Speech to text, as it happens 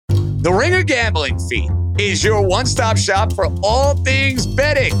The Ringer Gambling Feed is your one-stop shop for all things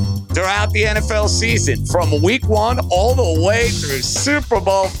betting throughout the NFL season, from Week 1 all the way through Super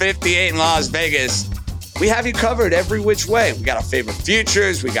Bowl 58 in Las Vegas. We have you covered every which way. We got our favorite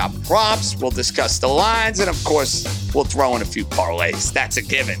futures, we got props, we'll discuss the lines, and of course, we'll throw in a few parlays. That's a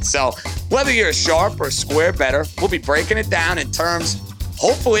given. So whether you're a sharp or a square bettor, we'll be breaking it down in terms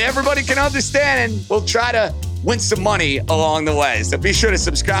hopefully everybody can understand, and we'll try to win some money along the way. So be sure to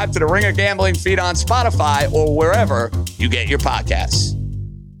subscribe to the Ringer Gambling Feed on Spotify or wherever you get your podcasts.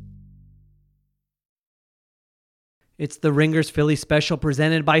 It's the Ringers Philly special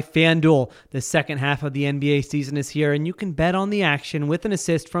presented by FanDuel. The second half of the NBA season is here, and you can bet on the action with an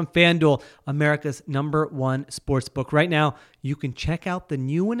assist from FanDuel, America's #1 sportsbook. Right now, you can check out the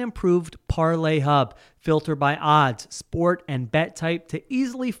new and improved Parlay Hub. Filter by odds, sport, and bet type to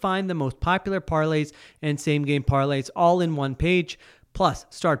easily find the most popular parlays and same-game parlays all in one page. Plus,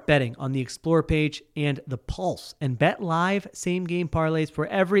 start betting on the Explore page and the Pulse, and bet live same-game parlays for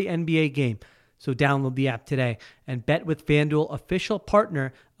every NBA game. So download the app today and bet with FanDuel, official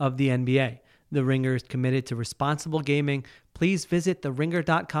partner of the NBA. The Ringer is committed to responsible gaming. Please visit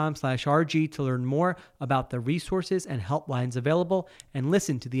theringer.com/RG to learn more about the resources and helplines available, and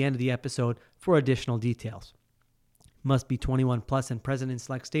listen to the end of the episode for additional details. Must be 21 plus and present in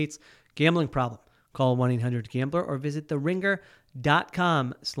select states. Gambling problem? Call 1-800-GAMBLER or visit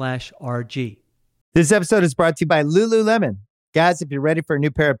theringer.com/RG. This episode is brought to you by Lululemon. Guys, if you're ready for a new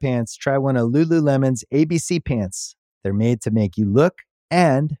pair of pants, try one of Lululemon's ABC pants. They're made to make you look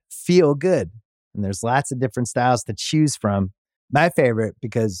and feel good. And there's lots of different styles to choose from. My favorite,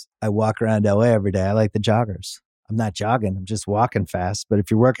 because I walk around LA every day, I like the joggers. I'm not jogging, I'm just walking fast. But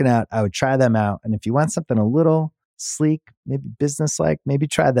if you're working out, I would try them out. And if you want something a little sleek, maybe business-like, maybe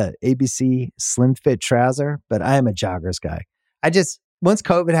try the ABC Slim Fit trouser. But I am a joggers guy. Once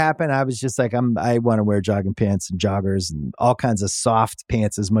COVID happened, I was just like, I want to wear jogging pants and joggers and all kinds of soft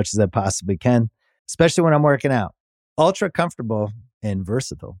pants as much as I possibly can, especially when I'm working out. Ultra comfortable and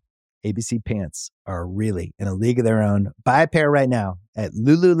versatile. ABC pants are really in a league of their own. Buy a pair right now at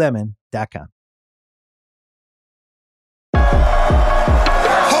lululemon.com.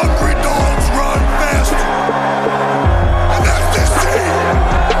 Hungry dogs run fast. And that's this team.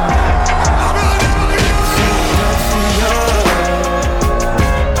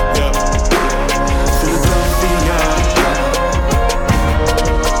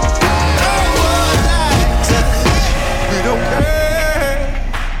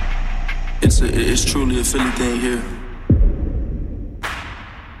 It's truly a Philly thing here.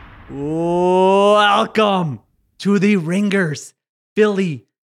 Welcome to the Ringers Philly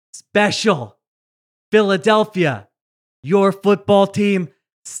special. Philadelphia, your football team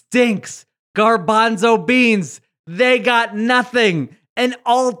stinks. Garbanzo beans, they got nothing. An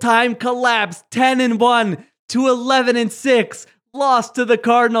all-time collapse, 10-1 to 11-6. Lost to the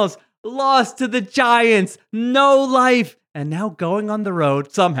Cardinals, lost to the Giants, no life. And now going on the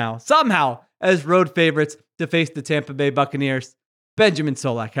road, somehow, as road favorites to face the Tampa Bay Buccaneers. Benjamin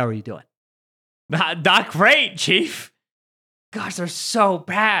Solak, how are you doing? Not great, Chief. Gosh, they're so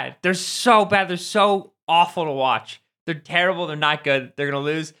bad. They're so bad. They're so awful to watch. They're terrible. They're not good. They're going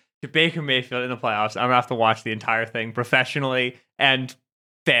to lose to Baker Mayfield in the playoffs. I'm going to have to watch the entire thing professionally and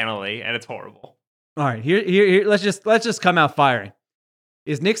fanily, and it's horrible. All right, here. Let's just come out firing.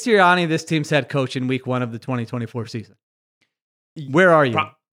 Is Nick Sirianni this team's head coach in week 1 of the 2024 season? Where are you?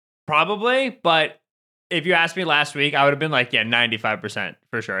 Probably, but if you asked me last week, I would have been like, yeah, 95%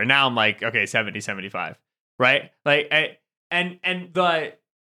 for sure. And now I'm like, okay, 70, 75, right? Like, and the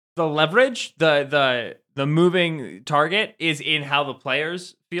leverage, the moving target is in how the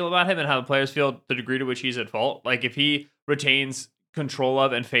players feel about him and how the players feel the degree to which he's at fault. Like, if he retains control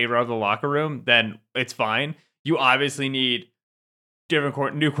of and favor of the locker room, then it's fine. You obviously need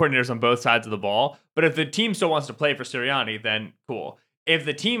different new coordinators on both sides of the ball. But if the team still wants to play for Sirianni, then cool. If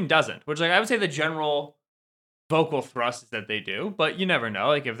the team doesn't, which, like, I would say the general vocal thrust is that they do, but you never know,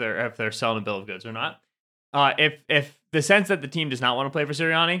 like, if they're selling a bill of goods or not. If the sense that the team does not want to play for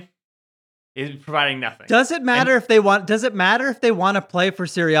Sirianni is providing nothing. Does it matter if they want to play for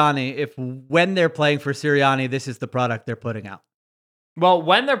Sirianni if when they're playing for Sirianni, this is the product they're putting out? Well,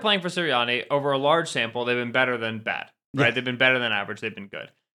 when they're playing for Sirianni over a large sample, they've been better than bad, right? Yeah. They've been better than average. They've been good.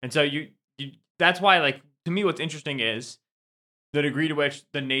 And so you that's why, like, to me, what's interesting is the degree to which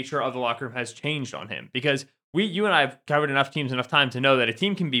the nature of the locker room has changed on him, because you and I have covered enough teams enough time to know that a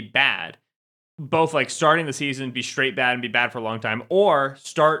team can be bad, both like starting the season, be straight bad and be bad for a long time, or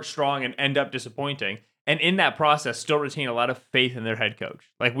start strong and end up disappointing. And in that process, still retain a lot of faith in their head coach.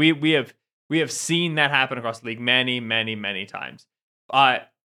 Like we have seen that happen across the league many, many, many times.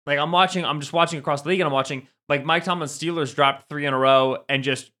 Like I'm just watching across the league, and I'm watching like Mike Tomlin's Steelers dropped 3 in a row and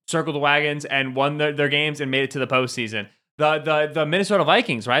just circled the wagons and won their games and made it to the postseason. The Minnesota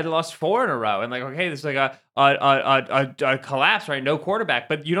Vikings, right? They lost 4 in a row, and like, okay, this is like a collapse, right? No quarterback,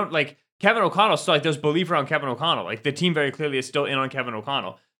 but you don't like Kevin O'Connell. Still, like, there's belief around Kevin O'Connell. Like the team very clearly is still in on Kevin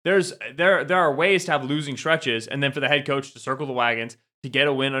O'Connell. There are ways to have losing stretches, and then for the head coach to circle the wagons, to get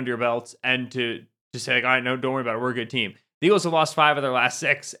a win under your belts, and to say, like, all right, no, don't worry about it. We're a good team. The Eagles have lost 5 of their last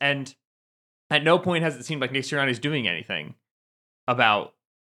 6, and at no point has it seemed like Nick Sirianni is doing anything about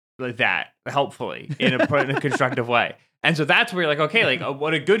like that helpfully in a constructive way. And so that's where you're like, okay, like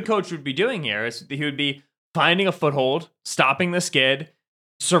what a good coach would be doing here is he would be finding a foothold, stopping the skid,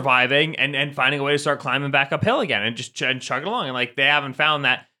 surviving, and finding a way to start climbing back uphill again and just chug it along. And like they haven't found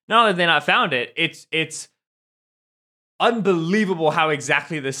that. Not only have they not found it, it's unbelievable how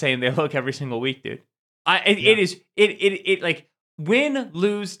exactly the same they look every single week, dude. It like win,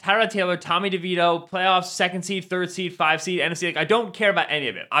 lose, Tyrod Taylor, Tommy DeVito, playoffs, 2nd seed, 3rd seed, 5 seed, NFC. Like I don't care about any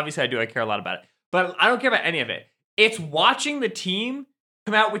of it. Obviously I do. I care a lot about it, but I don't care about any of it. It's watching the team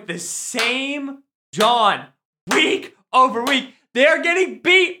come out with the same John week over week. They're getting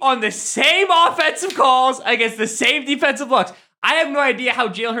beat on the same offensive calls against the same defensive looks. I have no idea how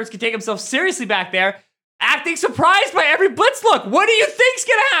Jalen Hurts can take himself seriously back there, acting surprised by every blitz look. What do you think's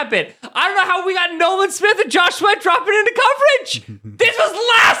going to happen? I don't know how we got Nolan Smith and Josh Sweat dropping into coverage. This was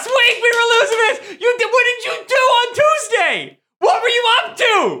last week we were losing this. What did you do on Tuesday? What were you up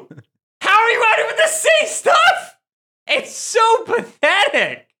to? How are you out here with the same stuff? It's so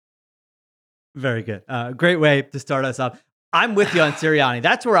pathetic. Very good. Great way to start us off. I'm with you on Sirianni.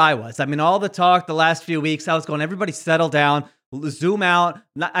 That's where I was. I mean, all the talk the last few weeks, I was going, everybody settle down, zoom out.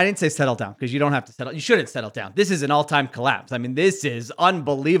 I didn't say settle down because you don't have to settle. You shouldn't settle down. This is an all-time collapse. I mean, this is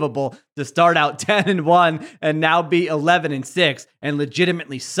unbelievable to start out 10-1 and now be 11-6 and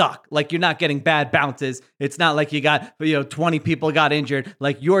legitimately suck. Like you're not getting bad bounces. It's not like you got, 20 people got injured.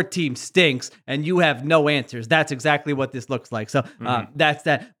 Like your team stinks and you have no answers. That's exactly what this looks like. So that's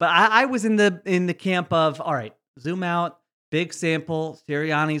that. But I was in the camp of, all right, zoom out. Big sample.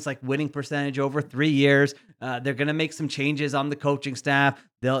 Sirianni's like winning percentage over 3 years. They're going to make some changes on the coaching staff.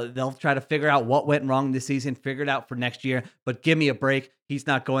 They'll try to figure out what went wrong this season, figure it out for next year. But give me a break. He's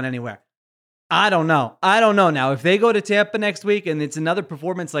not going anywhere. I don't know now. If they go to Tampa next week and it's another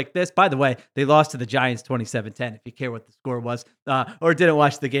performance like this, by the way, they lost to the Giants 27-10, if you care what the score was, or didn't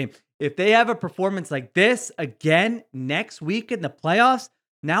watch the game. If they have a performance like this again next week in the playoffs,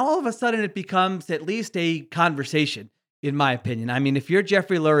 now all of a sudden it becomes at least a conversation. In my opinion. I mean, if you're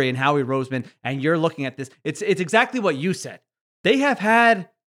Jeffrey Lurie and Howie Roseman and you're looking at this, it's exactly what you said. They have had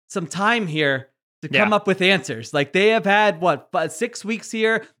some time here to come up with answers. Like they have had 6 weeks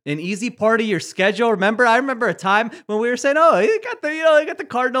here, an easy part of your schedule. I remember a time when we were saying, oh, they got the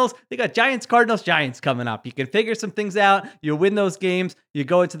Cardinals, they got Giants coming up. You can figure some things out. You win those games. You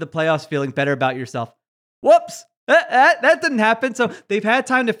go into the playoffs feeling better about yourself. Whoops. That didn't happen. So they've had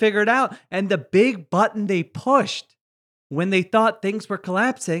time to figure it out. And the big button they pushed when they thought things were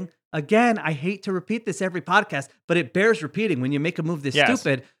collapsing, again, I hate to repeat this every podcast, but it bears repeating when you make a move this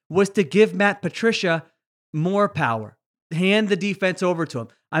stupid, was to give Matt Patricia more power. Hand the defense over to him.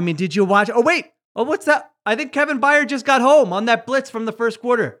 I mean, did you watch? Oh, wait. Oh, what's that? I think Kevin Byard just got home on that blitz from the first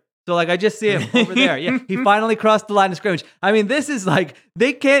quarter. So, like, I just see him over there. Yeah, he finally crossed the line of scrimmage. I mean, this is like,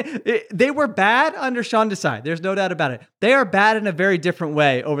 they were bad under Sean Desai. There's no doubt about it. They are bad in a very different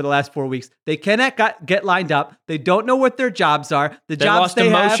way over the last 4 weeks. They cannot get lined up. They don't know what their jobs are. The they jobs lost they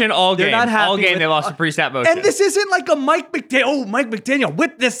motion have, all game. They're not happy all game, with, they lost a pre-snap motion. And this isn't like a Mike McDaniel. Oh, Mike McDaniel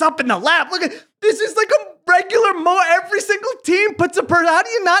whipped this up in the lap. Look at this is like a regular every single team puts a person. How do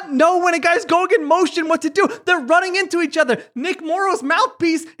you not know when a guy's going in motion what to do? They're running into each other. Nick Morrow's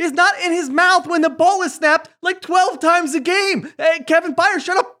mouthpiece is not in his mouth when the ball is snapped like 12 times a game. Hey, Kevin Byard,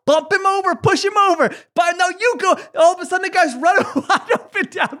 shut up. Bump him over, push him over. But no, you go. All of a sudden, the guy's running wide open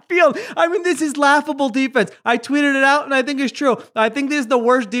downfield. I mean, this is laughable defense. I tweeted it out, and I think it's true. I think this is the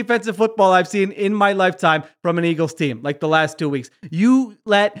worst defensive football I've seen in my lifetime from an Eagles team, like the last 2 weeks. You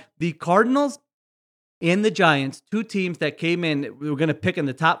let the Cardinals and the Giants, 2 teams that came in, we were going to pick in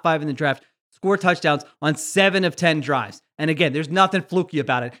the top 5 in the draft, score touchdowns on 7 of 10 drives. And again, there's nothing fluky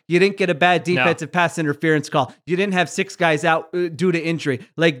about it. You didn't get a bad defensive pass interference call. You didn't have 6 guys out due to injury.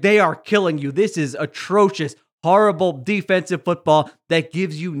 Like, they are killing you. This is atrocious, horrible defensive football that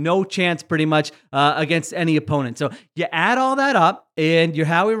gives you no chance pretty much against any opponent. So you add all that up, and you're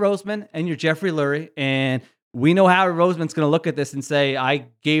Howie Roseman and you're Jeffrey Lurie, and we know Howie Roseman's going to look at this and say, I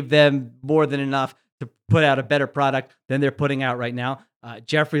gave them more than enough to put out a better product than they're putting out right now.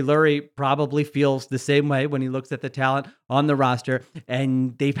 Jeffrey Lurie probably feels the same way when he looks at the talent on the roster,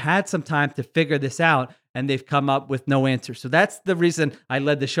 and they've had some time to figure this out, and they've come up with no answer. So that's the reason I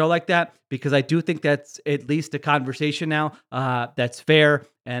led the show like that, because I do think that's at least a conversation now that's fair,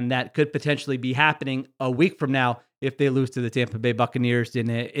 and that could potentially be happening a week from now if they lose to the Tampa Bay Buccaneers in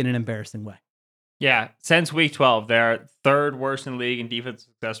an embarrassing way. Yeah, since week 12, they're third worst in the league in defensive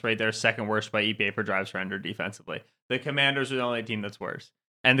success rate. They're second worst by EPA per drives rendered defensively. The Commanders are the only team that's worse.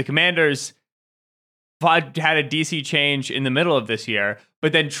 And the Commanders had a DC change in the middle of this year,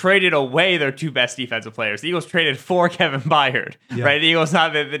 but then traded away their two best defensive players. The Eagles traded for Kevin Byard, right? The Eagles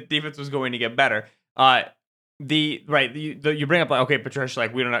thought that the defense was going to get better. You bring up like, okay, Patricia,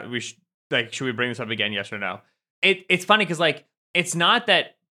 like should we bring this up again? Yes or no? It's funny because like it's not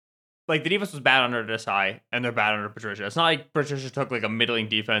that. Like, the defense was bad under Desai, and they're bad under Patricia. It's not like Patricia took, like, a middling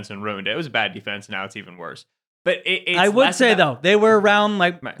defense and ruined it. It was a bad defense, and now it's even worse. But I would say, though, they were around,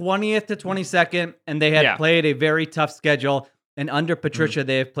 like, 20th to 22nd, and they had played a very tough schedule. And under Patricia,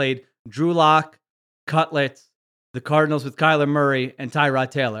 they have played Drew Lock, Cutlets, the Cardinals with Kyler Murray, and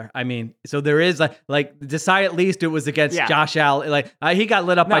Tyrod Taylor. I mean, so there is, like Desai, at least it was against Josh Allen. Like, he got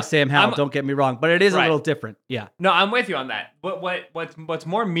lit up by Sam Howell, don't get me wrong, but it is a little different. Yeah. No, I'm with you on that. But what's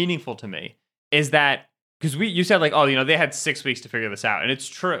more meaningful to me is that, because you said, like, oh, they had 6 weeks to figure this out, and it's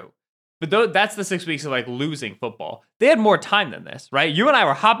true. But that's the 6 weeks of, like, losing football. They had more time than this, right? You and I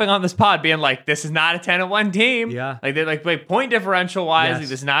were hopping on this pod being like, this is not a 10-1 team. Yeah. Like, they're like point differential wise, like,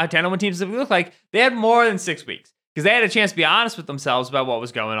 this is not a 10-1 team. So we look like they had more than 6 weeks. Because they had a chance to be honest with themselves about what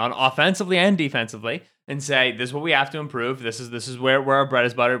was going on offensively and defensively, and say, this is what we have to improve. This is where our bread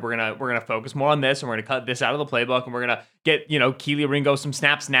is buttered. We're gonna focus more on this, and we're gonna cut this out of the playbook, and we're gonna get Keely Ringo some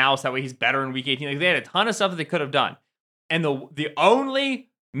snaps now, so that way he's better in week 18. Like, they had a ton of stuff that they could have done, and the only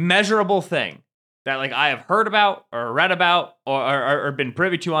measurable thing that, like, I have heard about or read about or been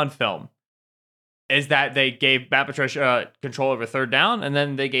privy to on film is that they gave Matt Patricia control over third down, and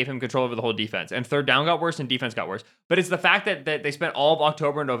then they gave him control over the whole defense. And third down got worse, and defense got worse. But it's the fact that they spent all of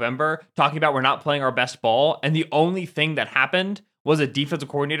October and November talking about we're not playing our best ball, and the only thing that happened was a defensive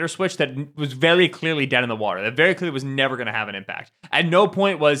coordinator switch that was very clearly dead in the water. That very clearly was never going to have an impact. At no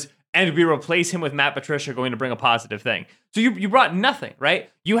point was, and we replace him with Matt Patricia, going to bring a positive thing. So you brought nothing, right?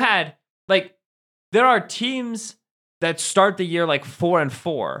 You had, like, there are teams that start the year like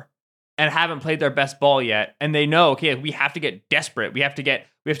 4-4, and haven't played their best ball yet, and they know, okay, we have to get desperate. We have to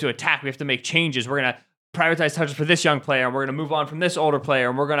attack. We have to make changes. We're gonna prioritize touches for this young player, and we're gonna move on from this older player,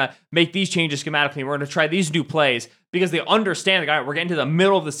 and we're gonna make these changes schematically. And we're gonna try these new plays because they understand that we're getting to the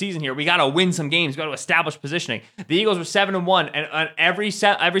middle of the season here. We gotta win some games. We gotta establish positioning. The Eagles were 7-1, and on every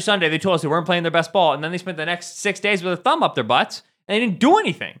Sunday they told us they weren't playing their best ball, and then they spent the next 6 days with a thumb up their butts, and they didn't do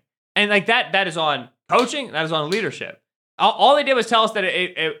anything. And like that is on coaching. That is on leadership. All they did was tell us that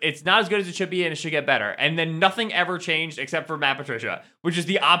it's not as good as it should be and it should get better. And then nothing ever changed except for Matt Patricia, which is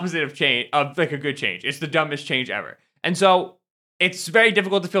the opposite of change, of like a good change. It's the dumbest change ever. And so it's very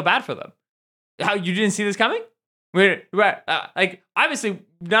difficult to feel bad for them. How, you didn't see this coming? Like, obviously,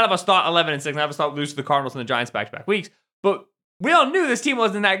 none of us thought 11-6. None of us thought lose to the Cardinals and the Giants back-to-back weeks. But we all knew this team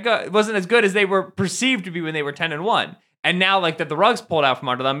wasn't that good. Wasn't as good as they were perceived to be when they were 10-1. And now, like, that the rug's pulled out from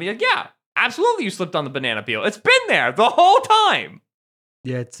under them, be like, yeah, absolutely, you slipped on the banana peel. It's been there the whole time.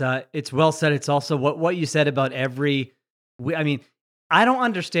 Yeah, it's well said. It's also what you said about every. I mean, I don't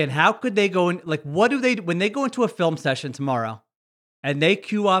understand, how could they go in? Like, what do they when they go into a film session tomorrow, and they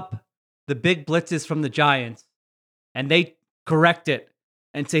cue up the big blitzes from the Giants, and they correct it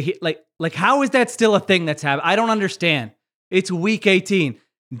and say, like how is that still a thing that's happening? I don't understand. It's week 18.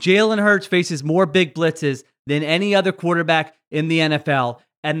 Jalen Hurts faces more big blitzes than any other quarterback in the NFL.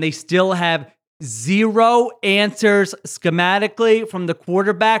 And they still have zero answers schematically from the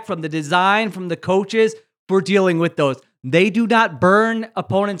quarterback, from the design, from the coaches for dealing with those. They do not burn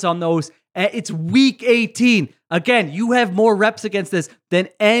opponents on those. It's week 18. Again, you have more reps against this than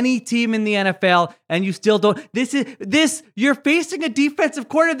any team in the NFL, and you still don't. You're facing a defensive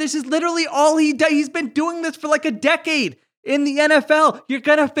coordinator. This is literally all he does. He's been doing this for like a decade. In the NFL, you're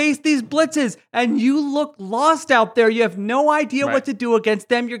going to face these blitzes, and you look lost out there. You have no idea what to do against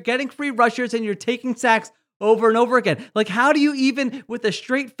them. You're getting free rushers, and you're taking sacks over and over again. Like, how do you even, with a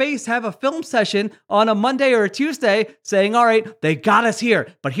straight face, have a film session on a Monday or a Tuesday saying, all right, they got us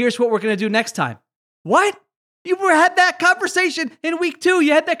here, but here's what we're going to do next time? What? You had that conversation in week 2.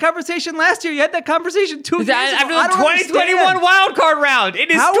 You had that conversation last year. You had that conversation 2 years ago. After the 2021 wildcard round. It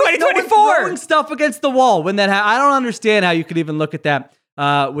is 2024. How is throwing stuff against the wall when that I don't understand how you could even look at that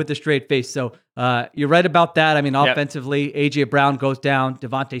with a straight face. So you're right about that. I mean, offensively, A.J. Brown goes down.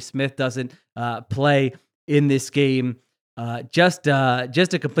 Devontae Smith doesn't play in this game. just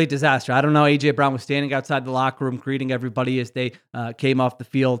a complete disaster. I don't know. A.J. Brown was standing outside the locker room greeting everybody as they came off the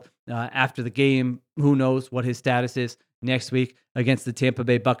field after the game. Who knows what his status is next week against the Tampa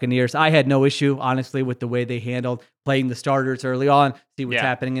Bay Buccaneers. I had no issue, honestly, with the way they handled playing the starters early on, see what's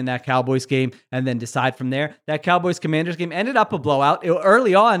happening in that Cowboys game, and then decide from there. That Cowboys-Commanders game ended up a blowout.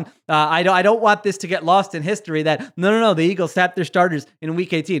 Early on, I don't want this to get lost in history that, no, the Eagles sat their starters in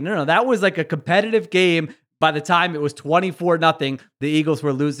Week 18. No, that was like a competitive game. By the time it was 24-0, the Eagles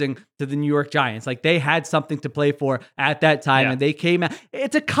were losing to the New York Giants. Like, they had something to play for at that time, and they came out.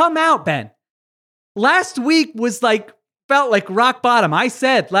 It's a come out, Ben. Last week felt like rock bottom. I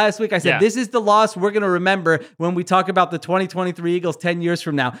said this is the loss we're going to remember when we talk about the 2023 Eagles 10 years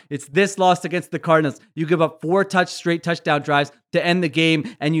from now. It's this loss against the Cardinals. You give up 4 straight touchdown drives to end the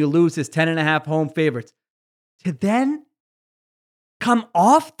game, and you lose as 10.5 home favorites. To then come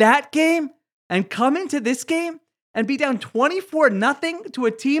off that game and come into this game and be down 24-0 to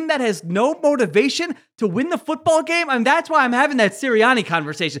a team that has no motivation to win the football game. I mean, that's why I'm having that Sirianni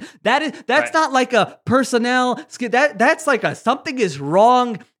conversation. That's not like a personnel. That's like something is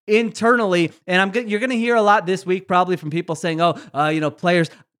wrong internally. And you're going to hear a lot this week probably from people saying, players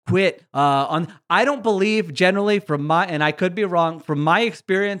quit. I don't believe generally and I could be wrong, from my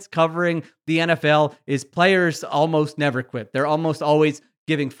experience covering the NFL, is players almost never quit. They're almost always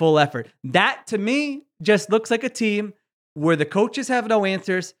giving full effort. That, to me, just looks like a team where the coaches have no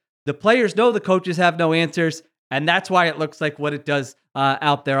answers. The players know the coaches have no answers. And that's why it looks like what it does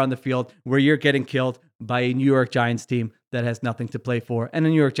out there on the field, where you're getting killed by a New York Giants team that has nothing to play for, and a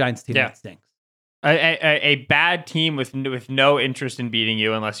New York Giants team that stinks. A bad team with no interest in beating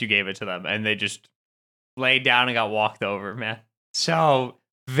you unless you gave it to them. And they just laid down and got walked over, man. So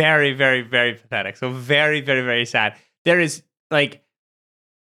very, very, very pathetic. So very, very, very sad. There is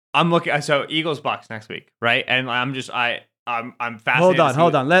I'm looking. So Eagles Bucks next week, right? And I'm fascinated.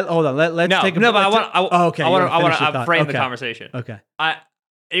 Hold on. Let's take a. No, but I want to frame the conversation. Okay.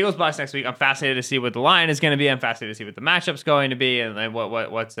 Eagles Bucks next week. I'm fascinated to see what the line is going to be. I'm fascinated to see what the matchup's going to be, and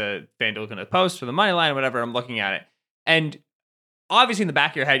what's FanDuel going to post for the money line, whatever. I'm looking at it, and obviously in the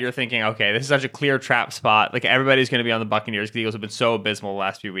back of your head, you're thinking, okay, this is such a clear trap spot. Like, everybody's going to be on the Buccaneers because the Eagles have been so abysmal the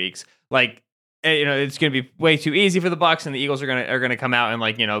last few weeks. Like, it's going to be way too easy for the Bucs, and the Eagles are going to come out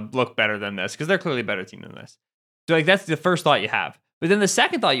and look better than this because they're clearly a better team than this. So that's the first thought you have. But then the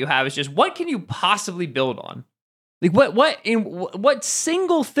second thought you have is just, what can you possibly build on? Like, what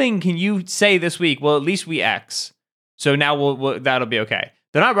single thing can you say this week? Well, at least we X. So now that'll be okay.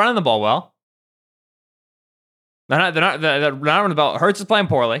 They're not running the ball well. They're not running the ball. Hurts is playing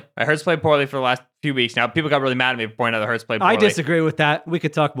poorly. Hurts played poorly for the last few weeks. Now, people got really mad at me for pointing out that Hurts played poorly. I disagree with that. We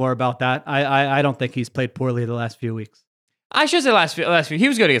could talk more about that. I don't think he's played poorly the last few weeks. I should say last few. He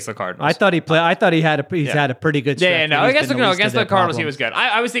was good against the Cardinals. I thought he had a pretty good stretch. Against the Cardinals he was good.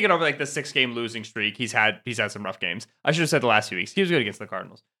 I was thinking over the 6-game losing streak. He's had some rough games. I should have said the last few weeks. He was good against the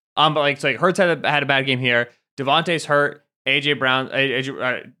Cardinals. But Hurts had a bad game here. Devontae's hurt. AJ Brown,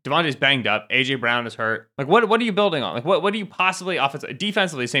 Devontae's banged up. AJ Brown is hurt. What are you building on? What do you possibly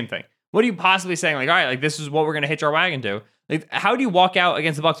defensively? Same thing. What are you possibly saying? All right, this is what we're gonna hitch our wagon to. How do you walk out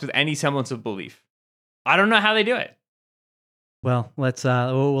against the Bucs with any semblance of belief? I don't know how they do it. Well, let's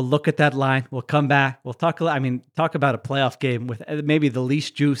we'll look at that line. We'll come back. We'll talk about a playoff game with maybe the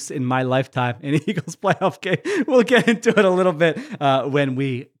least juice in my lifetime, an Eagles playoff game. We'll get into it a little bit when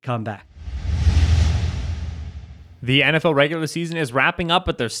we come back. The NFL regular season is wrapping up,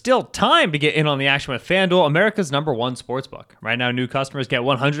 but there's still time to get in on the action with FanDuel, America's #1 sportsbook. Right now, new customers get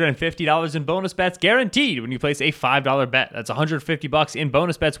 $150 in bonus bets guaranteed when you place a $5 bet. That's $150 in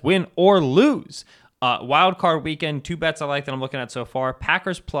bonus bets, win or lose. Wild card weekend, 2 bets I like that I'm looking at so far.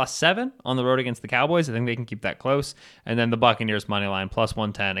 Packers +7 on the road against the Cowboys. I think they can keep that close. And then the Buccaneers money line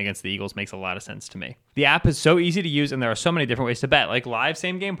 +110 against the Eagles makes a lot of sense to me. The app is so easy to use, and there are so many different ways to bet, like live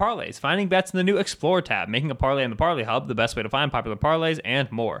same-game parlays, finding bets in the new Explore tab, making a parlay in the Parlay Hub, the best way to find popular parlays,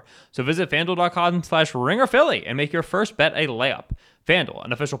 and more. So visit FanDuel.com/RingerPhilly and make your first bet a layup. FanDuel,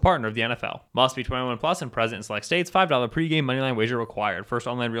 an official partner of the NFL. Must be 21 plus and present in select states. $5 pregame moneyline wager required. First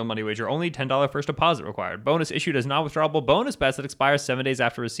online real money wager only. $10 first deposit required. Bonus issued as non-withdrawable bonus bets that expire 7 days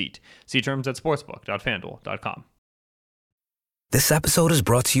after receipt. See terms at sportsbook.fanduel.com. This episode is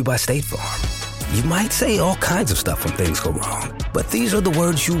brought to you by State Farm. You might say all kinds of stuff when things go wrong, but these are the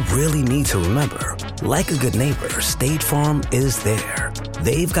words you really need to remember. Like a good neighbor, State Farm is there.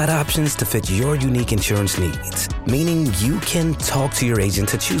 They've got options to fit your unique insurance needs, meaning you can talk to your agent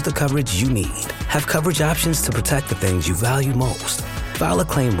to choose the coverage you need, have coverage options to protect the things you value most, file a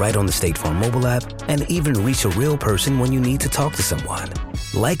claim right on the State Farm mobile app, and even reach a real person when you need to talk to someone.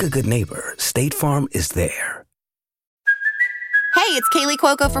 Like a good neighbor, State Farm is there. it's Kaylee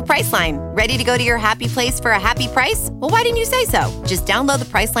Cuoco for Priceline. Ready to go to your happy place for a happy price? Well, why didn't you say so? Just download the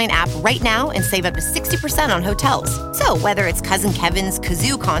Priceline app right now and save up to 60% on hotels. So whether it's Cousin Kevin's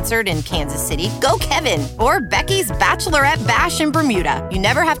Kazoo Concert in Kansas City, go Kevin, or Becky's Bachelorette Bash in Bermuda, you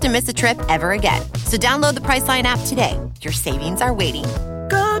never have to miss a trip ever again. So download the Priceline app today. Your savings are waiting.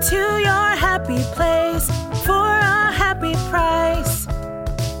 Go to your happy place for a happy price.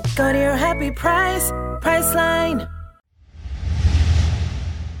 Go to your happy price, Priceline.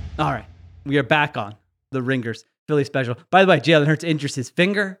 All right, we are back on the Ringers Philly special. By the way, Jalen Hurts injures his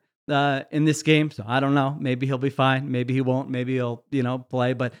finger in this game, so I don't know. Maybe he'll be fine. Maybe he won't. Maybe he'll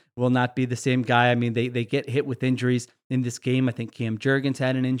play, but will not be the same guy. I mean, they get hit with injuries in this game. I think Cam Jurgens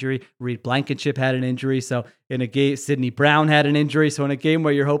had an injury. Reed Blankenship had an injury. So in a game, Sidney Brown had an injury. So in a game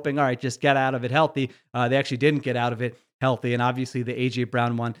where you're hoping, all right, just get out of it healthy, they actually didn't get out of it healthy. And obviously the AJ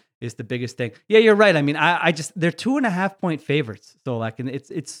Brown one is the biggest thing. Yeah, you're right. I mean, I just, they're 2.5 point favorites. So like, and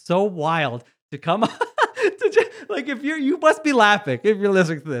it's so wild to come like if you must be laughing if you're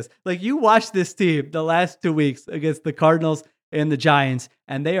listening to this. Like you watched this team the last 2 weeks against the Cardinals and the Giants,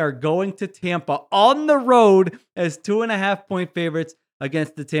 and they are going to Tampa on the road as 2.5 point favorites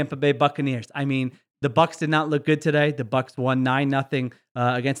against the Tampa Bay Buccaneers. I mean, the Bucs did not look good today. The Bucs won 9-0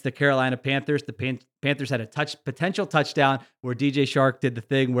 against the Carolina Panthers. The Panthers had a potential touchdown where DJ Shark did the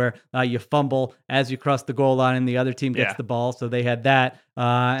thing where you fumble as you cross the goal line and the other team gets the ball. So they had that.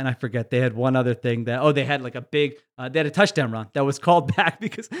 And I forget, they had one other thing they had like they had a touchdown run that was called back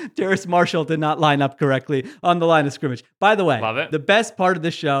because Terrace Marshall did not line up correctly on the line of scrimmage. By the way, the best part of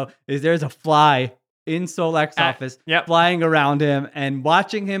the show is there's a fly in Solak's office, flying around him, and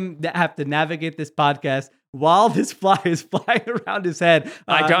watching him have to navigate this podcast while this fly is flying around his head.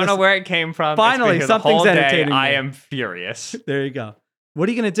 I don't know where it came from. Finally, something's entertaining. I am furious. There you go. What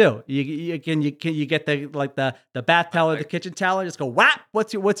are you gonna do? You get the bath towel or the kitchen towel and just go whap?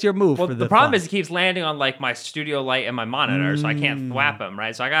 What's your move? Well, for the problem is he keeps landing on like my studio light and my monitor, so I can't thwap him,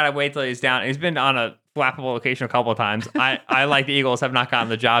 right? So I gotta wait till he's down. He's been on a flappable location a couple of times. I like the Eagles have not gotten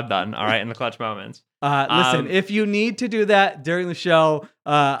the job done. All right, in the clutch moments. Listen, if you need to do that during the show,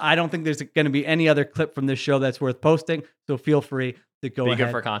 I don't think there's going to be any other clip from this show that's worth posting. So feel free to go ahead good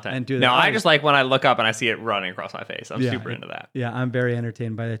for content and do that. No, I just like when I look up and I see it running across my face. I'm super into that. Yeah, I'm very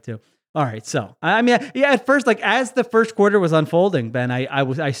entertained by that too. All right, so I mean, at first, like as the first quarter was unfolding, Ben,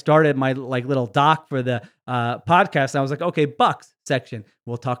 I started my like little doc for the podcast. And I was like, okay, Bucks section.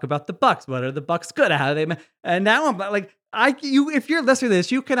 We'll talk about the Bucks. What are the Bucks good at? How do they? And now I'm like, if you're listening to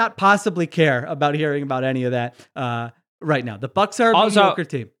this, you cannot possibly care about hearing about any of that right now. The Bucks are a mediocre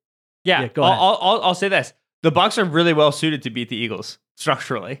team. Yeah, go ahead. I'll say this: the Bucks are really well suited to beat the Eagles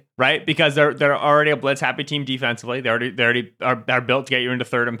structurally, right? Because they're already a blitz happy team defensively. They already are built to get you into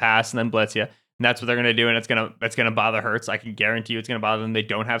third and pass and then blitz you. And that's what they're going to do, and it's gonna bother Hurts. I can guarantee you, it's going to bother them. They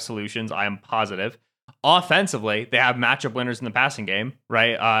don't have solutions. I am positive. Offensively, they have matchup winners in the passing game,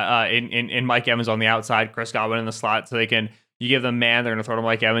 right? In Mike Evans on the outside, Chris Godwin in the slot, so you give them man, they're going to throw to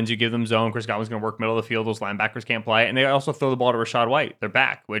Mike Evans. You give them zone, Chris Godwin's going to work middle of the field. Those linebackers can't play, and they also throw the ball to Rachaad White, their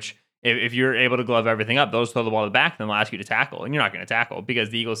back, which if you're able to glove everything up, those throw the ball to the back, then they'll ask you to tackle, and you're not going to tackle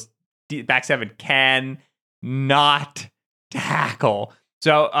because the Eagles back seven can not tackle.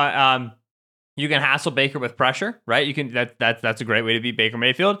 So you can hassle Baker with pressure, right? You can that's a great way to beat Baker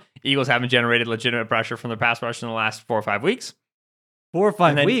Mayfield. Eagles haven't generated legitimate pressure from their pass rush in the last 4 or 5 weeks. 4 or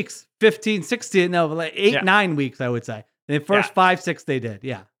 5 weeks, 15, 16, no, like 8, 9 weeks, I would say. The first 5, 6 they did,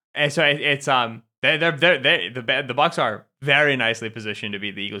 yeah. And so it's the Bucks are very nicely positioned to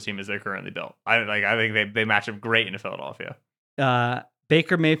beat the Eagles team as they're currently built. I think they match up great into Philadelphia.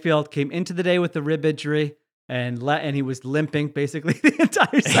 Baker Mayfield came into the day with a rib injury and he was limping basically the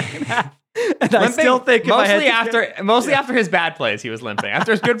entire second half. And I still think mostly after his bad plays, he was limping.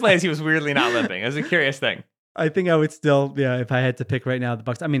 After his good plays, he was weirdly not limping. It was a curious thing. I think I would still, if I had to pick right now, the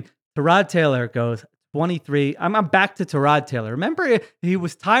Bucks. I mean, Tyrod Taylor goes 23. I'm back to Tyrod Taylor. Remember, he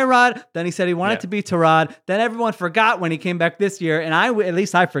was Tyrod. Then he said he wanted to be Tyrod. Then everyone forgot when he came back this year. And at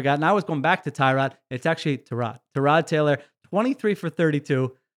least I forgot. And I was going back to Tyrod. It's actually Tyrod. Tyrod Taylor, 23 for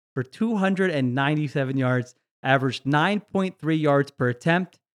 32 for 297 yards, averaged 9.3 yards per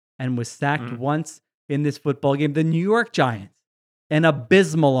attempt, and was sacked once in this football game. The New York Giants, an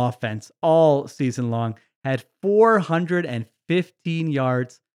abysmal offense all season long, had 415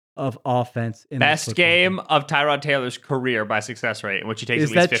 yards of offense in best game of Tyrod Taylor's career by success rate, in which he takes at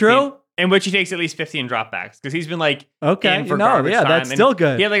least 15. Is that true? In which he takes at least 15 dropbacks because he's been like in for garbage time. That's still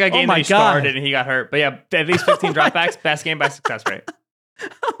good. He had like a game that he started and he got hurt, but yeah, at least 15 dropbacks. Best game by success rate.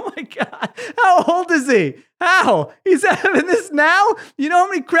 Oh my God. How old is he? How? He's having this now? You know how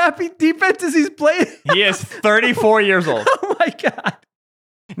many crappy defenses he's played? He is 34 years old. Oh my God.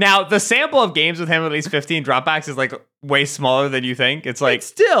 Now, the sample of games with him with at least 15 dropbacks is like way smaller than you think. It's like It's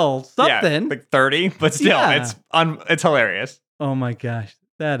still something. Yeah, like 30, but still, Yeah. it's hilarious. Oh my gosh.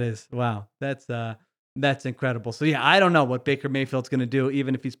 That is, wow. That's incredible. So yeah, I don't know what Baker Mayfield's going to do,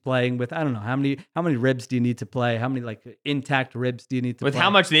 even if he's playing with, I don't know, how many ribs do you need to play? How many like intact ribs do you need to With play? how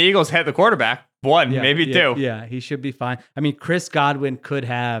much the Eagles hit the quarterback, maybe two. Yeah, he should be fine. I mean, Chris Godwin could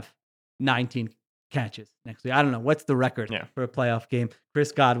have 19 catches next week. I don't know. What's the record for a playoff game?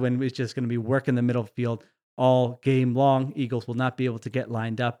 Chris Godwin is just going to be working the middle field all game long. Eagles will not be able to get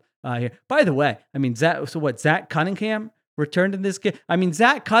lined up here. By the way, I mean, Zach Cunningham returned in this game. I mean,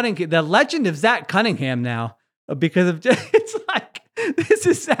 Zach Cunningham, the legend of Zach Cunningham now, because of it's like, this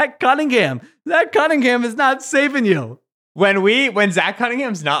is Zach Cunningham. Zach Cunningham is not saving you. When Zach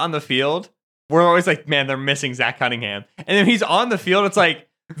Cunningham's not on the field, we're always like, man, they're missing Zach Cunningham. And then he's on the field, it's like,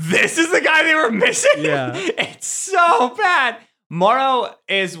 this is the guy they were missing? Yeah. It's so bad. Morrow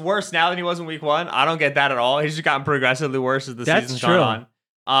is worse now than he was in week 1. I don't get that at all. He's just gotten progressively worse as the season's gone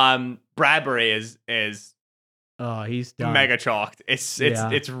on. Bradbury is oh, he's done. Mega chalked. It's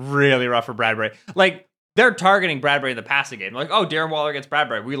really rough for Bradbury. Like, they're targeting Bradbury in the passing game. Like, oh, Darren Waller against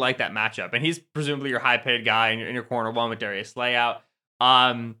Bradbury. We like that matchup. And he's presumably your high-paid guy in your corner one with Darius Slay out.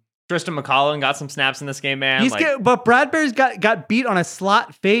 Tristan McCollum got some snaps in this game, man. But Bradbury's got beat on a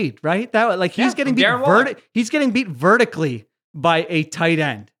slot fade, right? He's getting beat vertically by a tight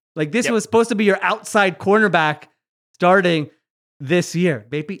end. Like, this was supposed to be your outside cornerback starting this year,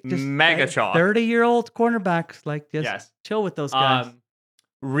 baby. Just mega chalk. 30-year-old cornerbacks, like, just chill with those guys.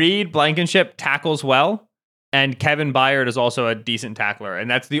 Reed Blankenship tackles well, and Kevin Byard is also a decent tackler,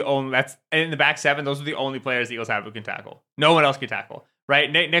 and that's in the back seven. Those are the only players the Eagles have who can tackle. No one else can tackle,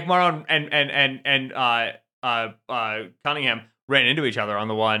 right? Nick Morrow and Cunningham ran into each other on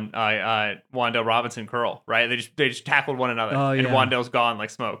the one Wan'Dale Robinson curl, right? They just tackled one another, and Wan'Dale's gone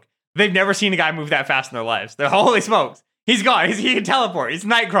like smoke. They've never seen a guy move that fast in their lives. They're holy smokes. He's gone. He can teleport. He's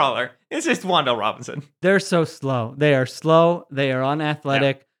Nightcrawler. It's just Wan'Dale Robinson. They're so slow. They are slow. They are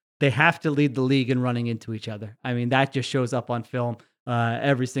unathletic. Yeah. They have to lead the league in running into each other. I mean, that just shows up on film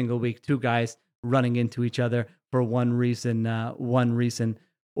every single week. Two guys running into each other for one reason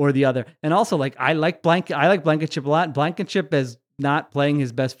or the other. And also, like, I like Blankenship a lot. Blankenship is not playing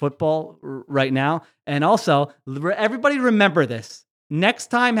his best football right now. And also, everybody remember this. Next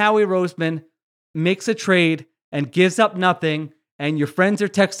time Howie Roseman makes a trade and gives up nothing, and your friends are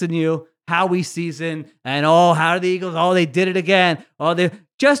texting you, Howie season, and how the Eagles, they did it again.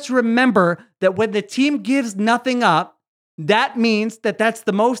 Just remember that when the team gives nothing up, that means that's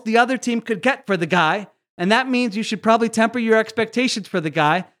the most the other team could get for the guy. And that means you should probably temper your expectations for the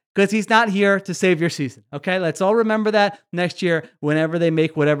guy because he's not here to save your season. Okay, let's all remember that next year whenever they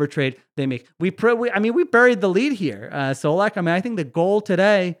make whatever trade they make. We buried the lead here. I think the goal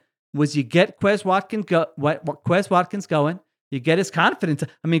today was you get Quez Watkins going. You get his confidence.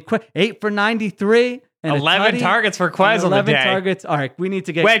 8 for 93. And 11 targets for Quez on the day. 11 targets. All right, we need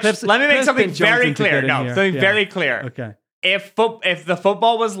to get Clips. Let me make something very clear. Very clear. Okay. If the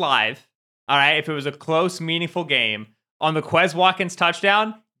football was live, all right, if it was a close, meaningful game, on the Quez Watkins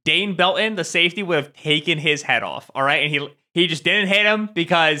touchdown, Dane Belton, the safety, would have taken his head off. All right, and he just didn't hit him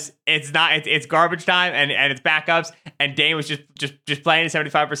because it's garbage time and it's backups, and Dane was just playing at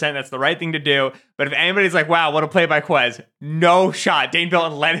 75%. That's the right thing to do. But if anybody's like, wow, what a play by Quez, no shot. Dane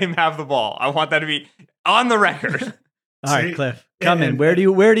Belton let him have the ball. I want that to be on the record. All right, Cliff, come in. Where do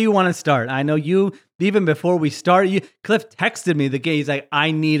you want to start? I know you, even before we start, Cliff texted me the game. He's like,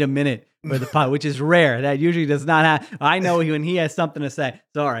 I need a minute for the pod, which is rare. That usually does not happen. I know when he has something to say.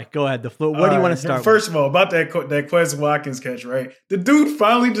 So, all right, go ahead. Where do you want to start? First of all, about that Quez Watkins catch, right? The dude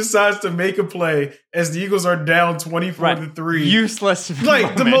finally decides to make a play as the Eagles are down 24-3. Useless.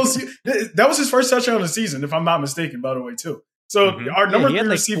 Like that was his first touchdown of the season, if I'm not mistaken, by the way, too. So our number he had 3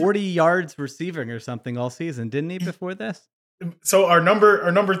 like receiver, 40 yards receiving or something all season, didn't he? Before this, so our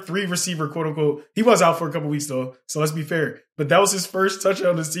number 3 receiver, quote unquote, he was out for a couple weeks though. So let's be fair, but that was his first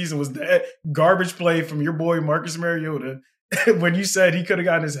touchdown of the season. Was that garbage play from your boy Marcus Mariota when you said he could have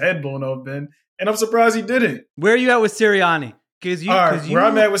gotten his head blown off, Ben? And I'm surprised he didn't. Where are you at with Sirianni? Where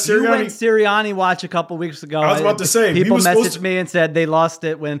I'm at with Sirianni, you went Sirianni watch a couple weeks ago. I was about to say people messaged me and said they lost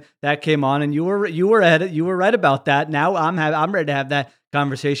it when that came on, and you were right about that. Now I'm ready to have that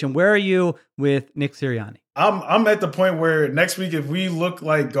conversation. Where are you with Nick Sirianni? I'm at the point where next week, if we look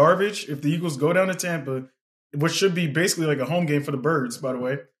like garbage, if the Eagles go down to Tampa, which should be basically like a home game for the Birds, by the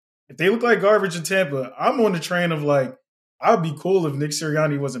way, if they look like garbage in Tampa, I'm on the train of like, I'd be cool if Nick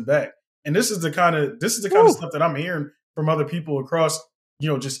Sirianni wasn't back. And this is the kind of stuff that I'm hearing from other people across,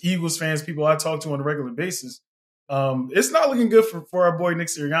 just Eagles fans, people I talk to on a regular basis. It's not looking good for our boy Nick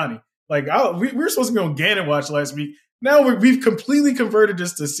Sirianni. Like we were supposed to be on Gannon watch last week. Now we've completely converted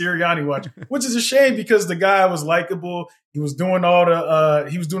this to Sirianni watch, which is a shame because the guy was likable. He was doing all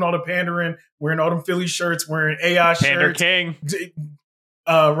the pandering, wearing all them Philly shirts, wearing AI Pander shirts, King,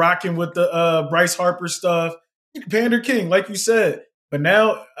 rocking with the Bryce Harper stuff. Pander King, like you said. But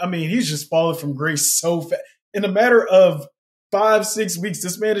now, I mean, he's just fallen from grace so fast. In a matter of 5-6 weeks,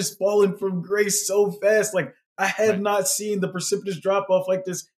 this man is falling from grace so fast. Like, I have not seen the precipitous drop-off like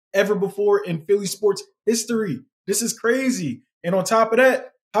this ever before in Philly sports history. This is crazy. And on top of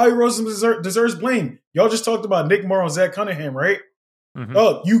that, Howie Roseman deserves blame. Y'all just talked about Nick Morrow and Zach Cunningham, right? Mm-hmm.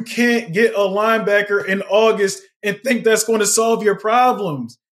 Oh, you can't get a linebacker in August and think that's going to solve your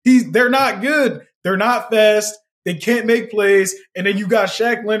problems. They're not good. They're not fast. They can't make plays. And then you got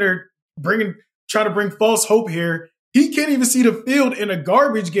Shaq Leonard trying to bring false hope here. He can't even see the field in a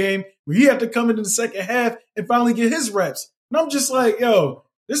garbage game where he had to come in the second half and finally get his reps. And I'm just like, yo,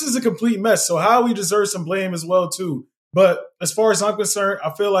 this is a complete mess. So Howie deserves some blame as well, too. But as far as I'm concerned,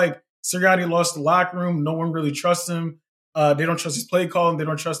 I feel like Sirianni lost the locker room. No one really trusts him. They don't trust his play calling. They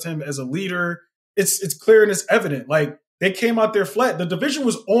don't trust him as a leader. It's clear and it's evident. Like, they came out there flat. The division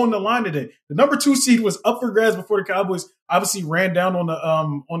was on the line today. The number 2 seed was up for grabs before the Cowboys obviously ran down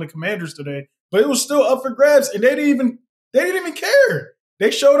on the Commanders today. But it was still up for grabs, and they didn't even care.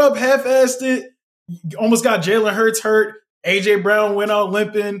 They showed up, half-assed it, almost got Jalen Hurts hurt. A.J. Brown went out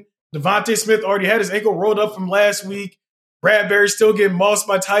limping. Devontae Smith already had his ankle rolled up from last week. Bradbury still getting mossed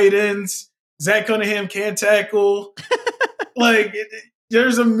by tight ends. Zach Cunningham can't tackle.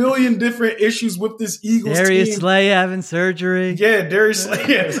 There's a million different issues with this Eagles Darius team. Slay having surgery. Yeah, Darius Slay.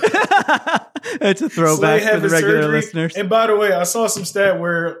 It's a throwback for the regular listeners. And by the way, I saw some stat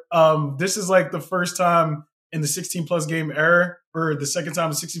where this is like the first time in the 16-plus game era, or the second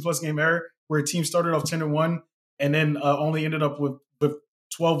time in the 16-plus game era, where a team started off 10-1 and then only ended up with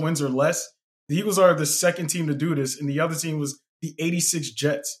 12 wins or less. The Eagles are the second team to do this, and the other team was the 86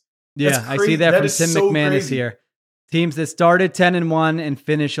 Jets. Yeah, I see that from Tim McManus here. Teams that started 10-1 and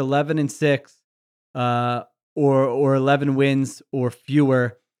finish 11-6, or 11 wins or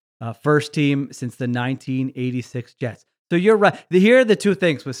fewer. First team since the 1986 Jets. So you're right. Here are the two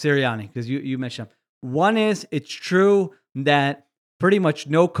things with Sirianni, because you mentioned them. One is it's true that pretty much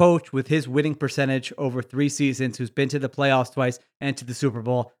no coach with his winning percentage over 3 seasons who's been to the playoffs twice and to the Super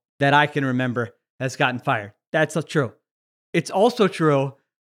Bowl that I can remember has gotten fired. That's true. It's also true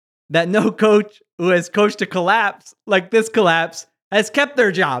that no coach who has coached a collapse like this collapse has kept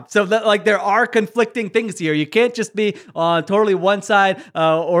their job. So that there are conflicting things here. You can't just be on totally one side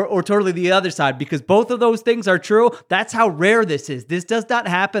or totally the other side, because both of those things are true. That's how rare this is. This does not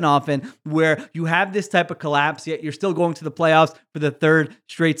happen often, where you have this type of collapse, yet you're still going to the playoffs for the 3rd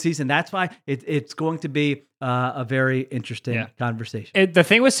straight season. That's why it's going to be a very interesting conversation. The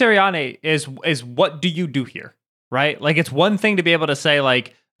thing with Sirianni is what do you do here, right? Like, it's one thing to be able to say,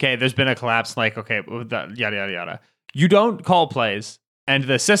 like, okay, there's been a collapse, like, okay, yada, yada, yada. You don't call plays, and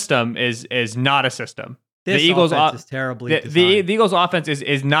the system is not a system. The Eagles' offense is terribly designed. The Eagles' offense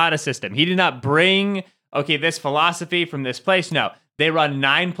is not a system. He did not bring, this philosophy from this place. No, they run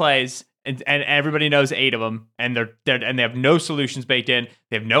 9 plays, and everybody knows 8 of them, and they have no solutions baked in.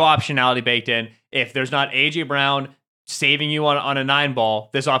 They have no optionality baked in. If there's not A.J. Brown saving you on a 9 ball,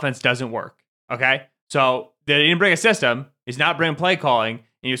 this offense doesn't work. Okay, so they didn't bring a system. He's not bringing play calling,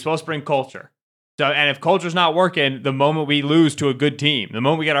 and you're supposed to bring culture. So, and if culture's not working, the moment we lose to a good team, the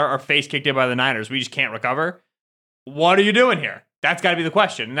moment we get our face kicked in by the Niners, we just can't recover. What are you doing here? That's got to be the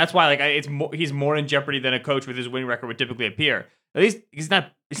question. And that's why, he's more in jeopardy than a coach with his winning record would typically appear. At least he's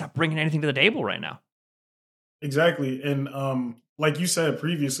not bringing anything to the table right now. Exactly. And like you said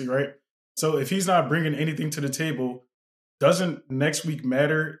previously, right? So if he's not bringing anything to the table, doesn't next week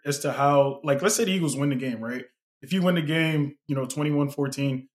matter as to how, let's say the Eagles win the game, right? If you win the game,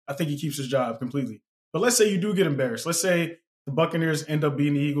 21-14, I think he keeps his job completely. But let's say you do get embarrassed. Let's say the Buccaneers end up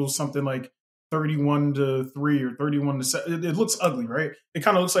beating the Eagles something like 31-3 or 31-7. It looks ugly, right? It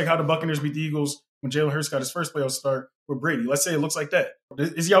kind of looks like how the Buccaneers beat the Eagles when Jalen Hurts got his first playoff start with Brady. Let's say it looks like that.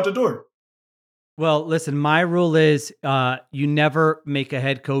 Is he out the door? Well, listen, my rule is you never make a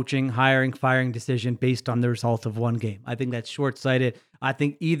head coaching, hiring, firing decision based on the result of one game. I think that's short-sighted. I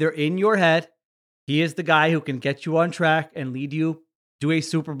think either in your head, he is the guy who can get you on track and lead you to a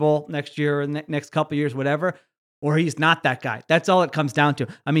Super Bowl next year or next couple of years, whatever, or he's not that guy. That's all it comes down to.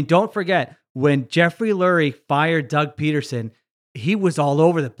 I mean, don't forget, when Jeffrey Lurie fired Doug Peterson, he was all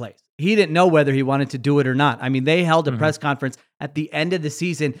over the place. he didn't know whether he wanted to do it or not. I mean, they held a press conference at the end of the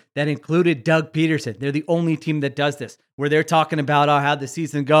season that included Doug Peterson. They're the only team that does this, where they're talking about how'd the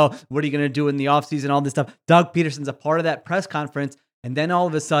season go? What are you going to do in the offseason? All this stuff. Doug Peterson's a part of that press conference. And then all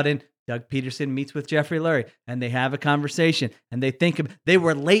of a sudden, Doug Peterson meets with Jeffrey Lurie and they have a conversation and they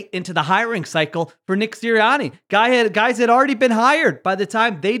were late into the hiring cycle for Nick Sirianni. Guys had already been hired by the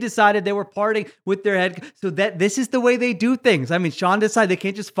time they decided they were parting with their head. So that this is the way they do things. I mean, Sean Desai, they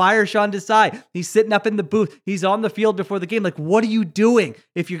can't just fire Sean Desai. He's sitting up in the booth. He's on the field before the game. Like, what are you doing?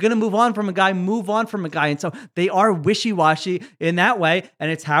 If you're going to move on from a guy, move on from a guy. And so they are wishy-washy in that way.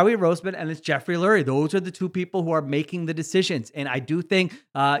 And it's Howie Roseman and it's Jeffrey Lurie. Those are the two people who are making the decisions. And I do think,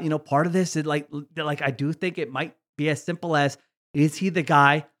 part of this is like I do think it might be as simple as, is he the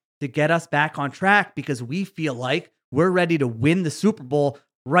guy to get us back on track? Because we feel like we're ready to win the Super Bowl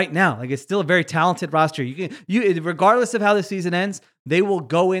right now. Like, it's still a very talented roster. You regardless of how the season ends, they will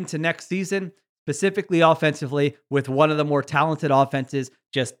go into next season, specifically offensively, with one of the more talented offenses,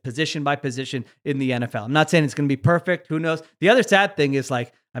 just position by position in the NFL. I'm not saying it's going to be perfect. Who knows? The other sad thing is,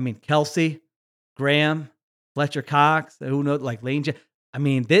 Kelsey, Graham, Fletcher Cox, who knows, Lane.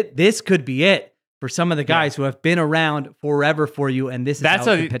 This could be it for some of the guys who have been around forever for you, and this is how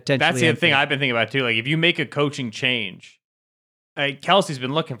it could potentially. That's the other thing I've been thinking about too. Like, if you make a coaching change, Kelsey's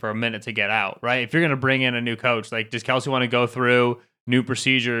been looking for a minute to get out, right? If you're going to bring in a new coach, does Kelsey want to go through new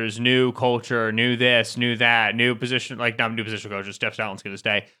procedures, new culture, new this, new that, new position? Not new position coach, Steph Allen's going to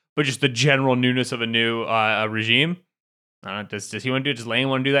stay, but just the general newness of a new regime. I don't know. Does he want to do it? Does Lane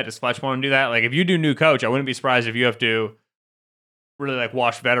want to do that? Does Fletch want to do that? Like, if you do new coach, I wouldn't be surprised if you have to really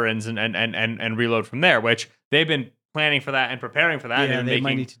wash veterans and reload from there, which they've been planning for that and preparing for that. Yeah, and they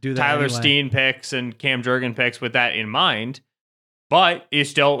might need to do that Tyler anyway. Steen picks and Cam Jurgen picks with that in mind. But it's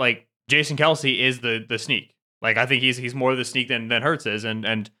still Jason Kelsey is the sneak. I think he's more of the sneak than Hurts is,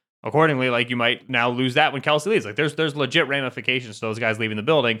 and accordingly, you might now lose that when Kelsey leaves. There's legit ramifications to those guys leaving the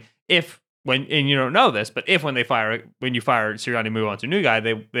building. And you don't know this, but when you fire Sirianni, move on to a new guy,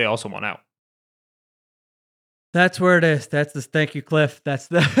 they also want out. That's where it is. Thank you, Cliff. That's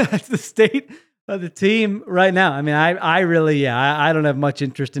the state of the team right now. I mean, I really don't have much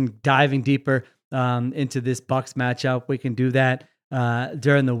interest in diving deeper into this Bucs matchup. We can do that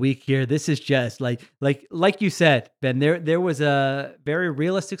during the week here. This is just like you said, Ben. There was a very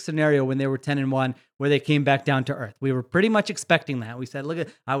realistic scenario when they were 10-1 where they came back down to earth. We were pretty much expecting that. We said,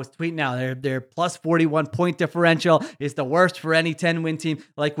 I was tweeting out their plus 41 point differential is the worst for any 10-win team.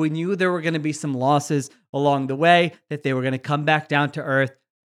 We knew there were going to be some losses along the way, that they were going to come back down to earth.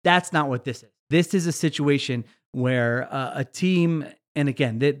 That's not what this is. This is a situation where a team, and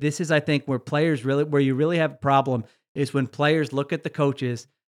again, this is, I think, where you really have a problem is when players look at the coaches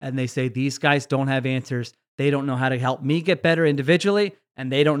and they say, these guys don't have answers. They don't know how to help me get better individually,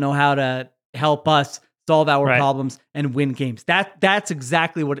 and they don't know how to help us solve our problems and win games. That's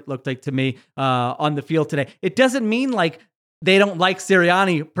exactly what it looked like to me on the field today. It doesn't mean they don't like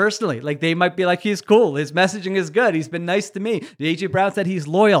Sirianni personally. They might be he's cool. His messaging is good. He's been nice to me. AJ Brown said he's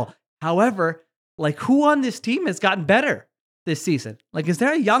loyal. However, who on this team has gotten better this season? Is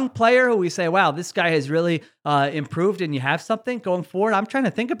there a young player who we say, wow, this guy has really improved and you have something going forward? I'm trying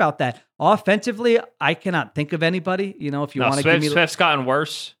to think about that. Offensively, I cannot think of anybody. If you want to give me... Swift's gotten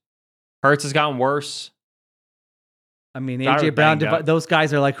worse. Hurts has gotten worse. I mean, AJ Brown, those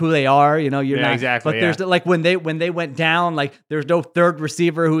guys are who they are. You're not exactly. But there's when they went down, there's no third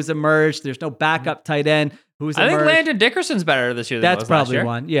receiver who's emerged. There's no backup tight end who's emerged. I think Landon Dickerson's better this year than that's probably last year.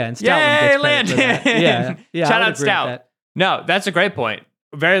 one. Yeah, and Stoutland Landon. Yeah. Shout out Stout. No, that's a great point.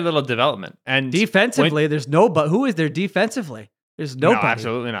 Very little development. And defensively, there's nobody. Who is there defensively? There's nobody. No,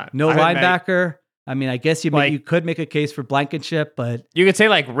 absolutely not. No linebacker. I mean, I guess you could make a case for Blankenship, but you could say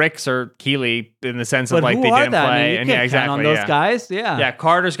Ricks or Keeley in the sense of they didn't play. I mean, you can't count on those guys. Yeah. Yeah.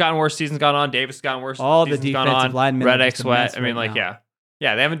 Carter's gotten worse. Season's gone on. Davis has gotten worse. All the defensive linemen. Reddick, Sweat. I mean, yeah.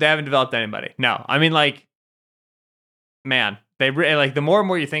 They haven't developed anybody. No. I mean, man, they the more and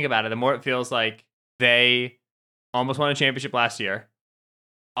more you think about it, the more it feels like they almost won a championship last year.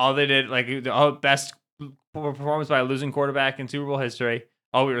 All they did, best performance by a losing quarterback in Super Bowl history.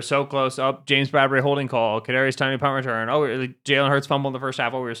 Oh, we were so close. Oh, James Bradbury holding call. Kadarius Toney punt return. Oh, Jalen Hurts fumble in the first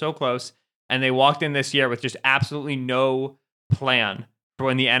half. Oh, we were so close. And they walked in this year with just absolutely no plan for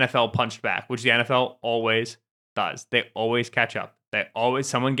when the NFL punched back, which the NFL always does. They always catch up.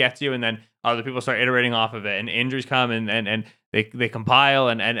 Someone gets you, and then other people start iterating off of it, and injuries come, and they compile,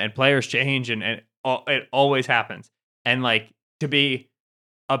 and players change, and it always happens. And to be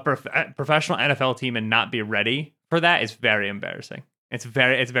a professional NFL team and not be ready for that is very embarrassing. It's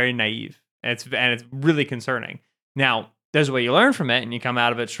very naive. And it's really concerning. Now, there's a way you learn from it and you come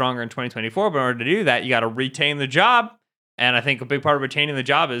out of it stronger in 2024. But in order to do that, you got to retain the job. And I think a big part of retaining the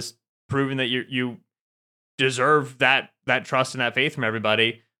job is proving that you deserve that trust and that faith from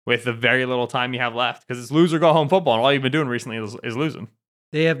everybody with the very little time you have left. Because it's lose or go home football, and all you've been doing recently is losing.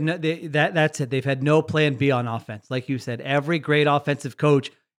 They have that's it. They've had no plan B on offense. Like you said, every great offensive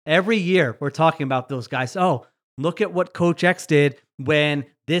coach, every year we're talking about those guys. Oh, look at what Coach X did when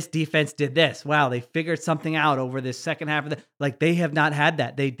this defense did this. Wow, they figured something out over this second half of the. Like they have not had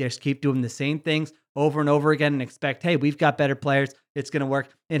that. They just keep doing the same things over and over again and expect, hey, we've got better players. It's going to work.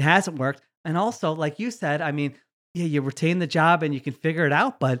 It hasn't worked. And also, like you said, I mean, yeah, you retain the job and you can figure it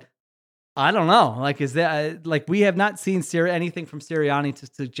out, but I don't know. Like, is that like we have not seen anything from Sirianni to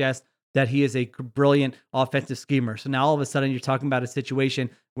suggest that he is a brilliant offensive schemer. So now all of a sudden you're talking about a situation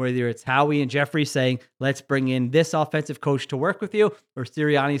where either it's Howie and Jeffrey saying, let's bring in this offensive coach to work with you, or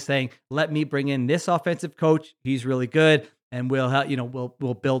Sirianni saying, let me bring in this offensive coach. He's really good. And we'll help,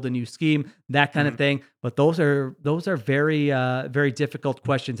 we'll build a new scheme, that kind of thing. But those are very, very difficult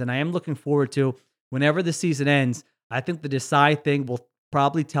questions. And I am looking forward to whenever the season ends. I think the Desai thing will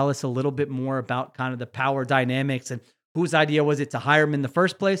probably tell us a little bit more about kind of the power dynamics and whose idea was it to hire him in the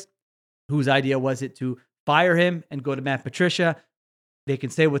first place? Whose idea was it to fire him and go to Matt Patricia? They can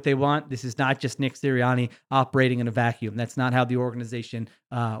say what they want. This is not just Nick Sirianni operating in a vacuum. That's not how the organization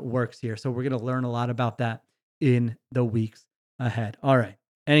works here. So we're going to learn a lot about that in the weeks ahead. All right.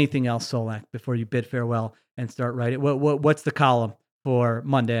 Anything else, Solak, before you bid farewell and start writing? What's the column for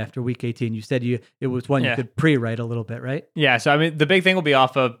Monday after week 18? You said it was one you could pre-write a little bit, right? Yeah. So, I mean, the big thing will be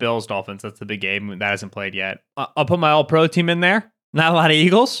off of Bills Dolphins. That's the big game that hasn't played yet. I'll put my all-pro team in there. Not a lot of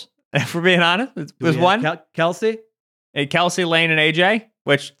Eagles, if we're being honest. There's one. Kelsey? Kelsey, Lane, and AJ,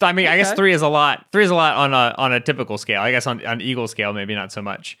 which, I mean, I guess 3 is a lot. 3 is a lot on a typical scale. I guess on Eagle scale, maybe not so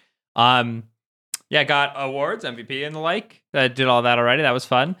much. Yeah, got awards, MVP and the like. Did all that already. That was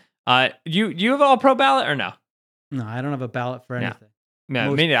fun. You have an all-pro ballot or no? No, I don't have a ballot for anything. Yeah, I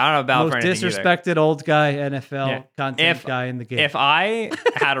don't have a ballot for anything most disrespected old guy, NFL content guy in the game. If I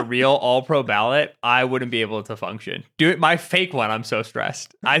had a real all-pro ballot, I wouldn't be able to function. Do it my fake one. I'm so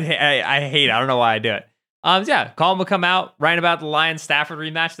stressed. I hate it. I don't know why I do it. Colin will come out writing about the Lions-Stafford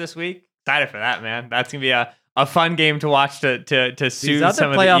rematch this week. Excited for that, man. That's gonna be a fun game to watch to soothe some of the Eagles. These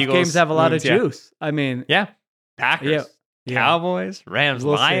other playoff games have a lot of juice. I mean, Packers, Cowboys, Rams,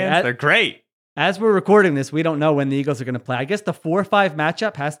 Lions. They're great. As we're recording this, we don't know when the Eagles are going to play. I guess the 4-5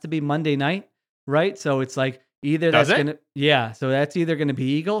 matchup has to be Monday night, right? So it's like either that's going to, so that's either going to be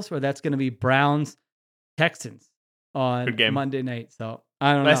Eagles or that's going to be Browns, Texans on Monday night. So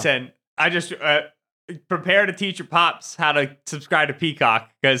I don't know. Listen, I just prepare to teach your pops how to subscribe to Peacock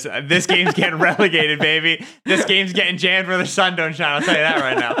because this game's getting relegated, baby. This game's getting jammed where the sun don't shine. I'll tell you that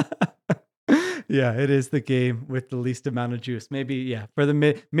right now. Yeah, it is the game with the least amount of juice. Maybe, for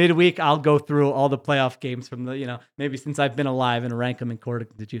the midweek, I'll go through all the playoff games from the, maybe since I've been alive and rank them according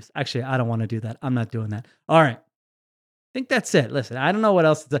to juice. Actually, I don't want to do that. I'm not doing that. All right. I think that's it. Listen, I don't know what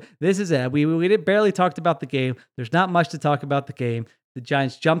else to do. This is it. We barely talked about the game. There's not much to talk about the game. The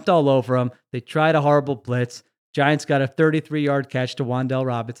Giants jumped all over them. They tried a horrible blitz. Giants got a 33-yard catch to Wan'Dale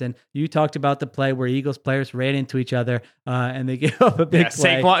Robinson. You talked about the play where Eagles players ran into each other and they gave up a big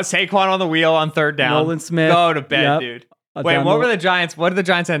play. Saquon on the wheel on third down. Nolan Smith. Go to bed, dude. Wait, what were the Giants? What did the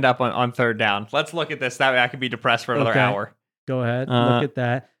Giants end up on third down? Let's look at this. That way I could be depressed for another hour. Go ahead. Look at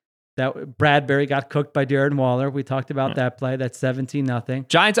that. That Bradbury got cooked by Darren Waller. We talked about that play. That's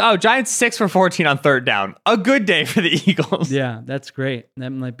 17-0. Giants 6 for 14 on third down. A good day for the Eagles. Yeah, that's great.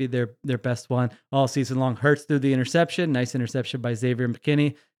 That might be their best one all season long. Hurts threw the interception. Nice interception by Xavier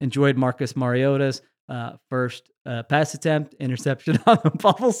McKinney. Enjoyed Marcus Mariota's first pass attempt, interception on the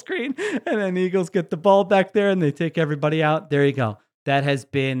bubble screen. And then Eagles get the ball back there and they take everybody out. There you go. That has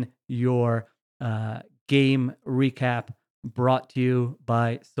been your game recap, brought to you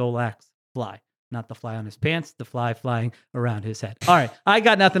by Solak's Fly. Not the fly on his pants, the fly flying around his head. All right, I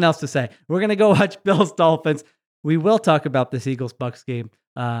got nothing else to say. We're going to go watch Bills Dolphins. We will talk about this Eagles-Bucks game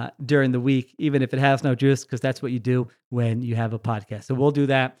during the week, even if it has no juice, because that's what you do when you have a podcast. So we'll do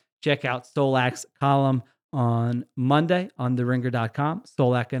that. Check out Solak's column on Monday on theringer.com.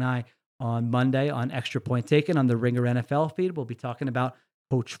 Solak and I on Monday on Extra Point Taken on the Ringer NFL feed. We'll be talking about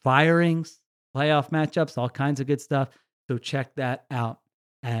coach firings, playoff matchups, all kinds of good stuff. So check that out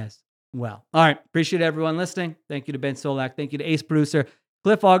as well. All right. Appreciate everyone listening. Thank you to Ben Solak. Thank you to Ace Producer,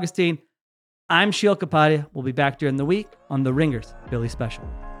 Cliff Augustine. I'm Sheil Kapadia. We'll be back during the week on the Ringers Philly Special.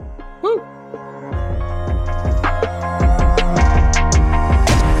 Woo!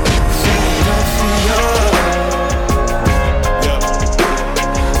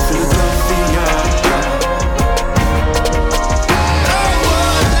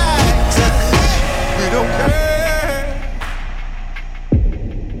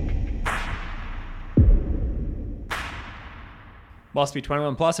 Must be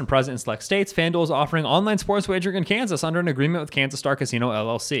 21 plus and present in select states. FanDuel is offering online sports wagering in Kansas under an agreement with Kansas Star Casino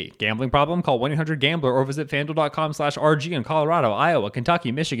LLC. Gambling problem? Call 1-800-GAMBLER or visit FanDuel.com/RG in Colorado, Iowa,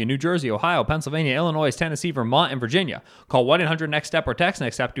 Kentucky, Michigan, New Jersey, Ohio, Pennsylvania, Illinois, Tennessee, Vermont, and Virginia. Call 1-800-NEXT-STEP or text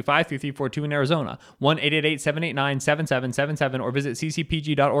NEXT-STEP to 53342 in Arizona. 1-888-789-7777 or visit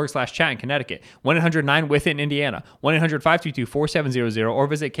ccpg.org/chat in Connecticut. 1-800-9-WITH-IT in Indiana. 1-800-522-4700 or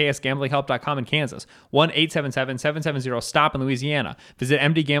visit ksgamblinghelp.com in Kansas. 1-877-770-STOP in Louisiana. Visit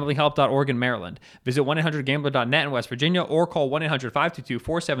mdgamblinghelp.org in Maryland. Visit 1-800-GAMBLER.net in West Virginia or call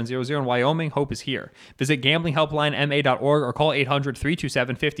 1-800-522-4700 in Wyoming. Hope is here. Visit gamblinghelplinema.org or call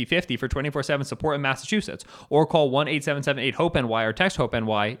 800-327-5050 for 24/7 support in Massachusetts or call 1-877-8-HOPE-NY or text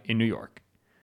HOPE-NY in New York.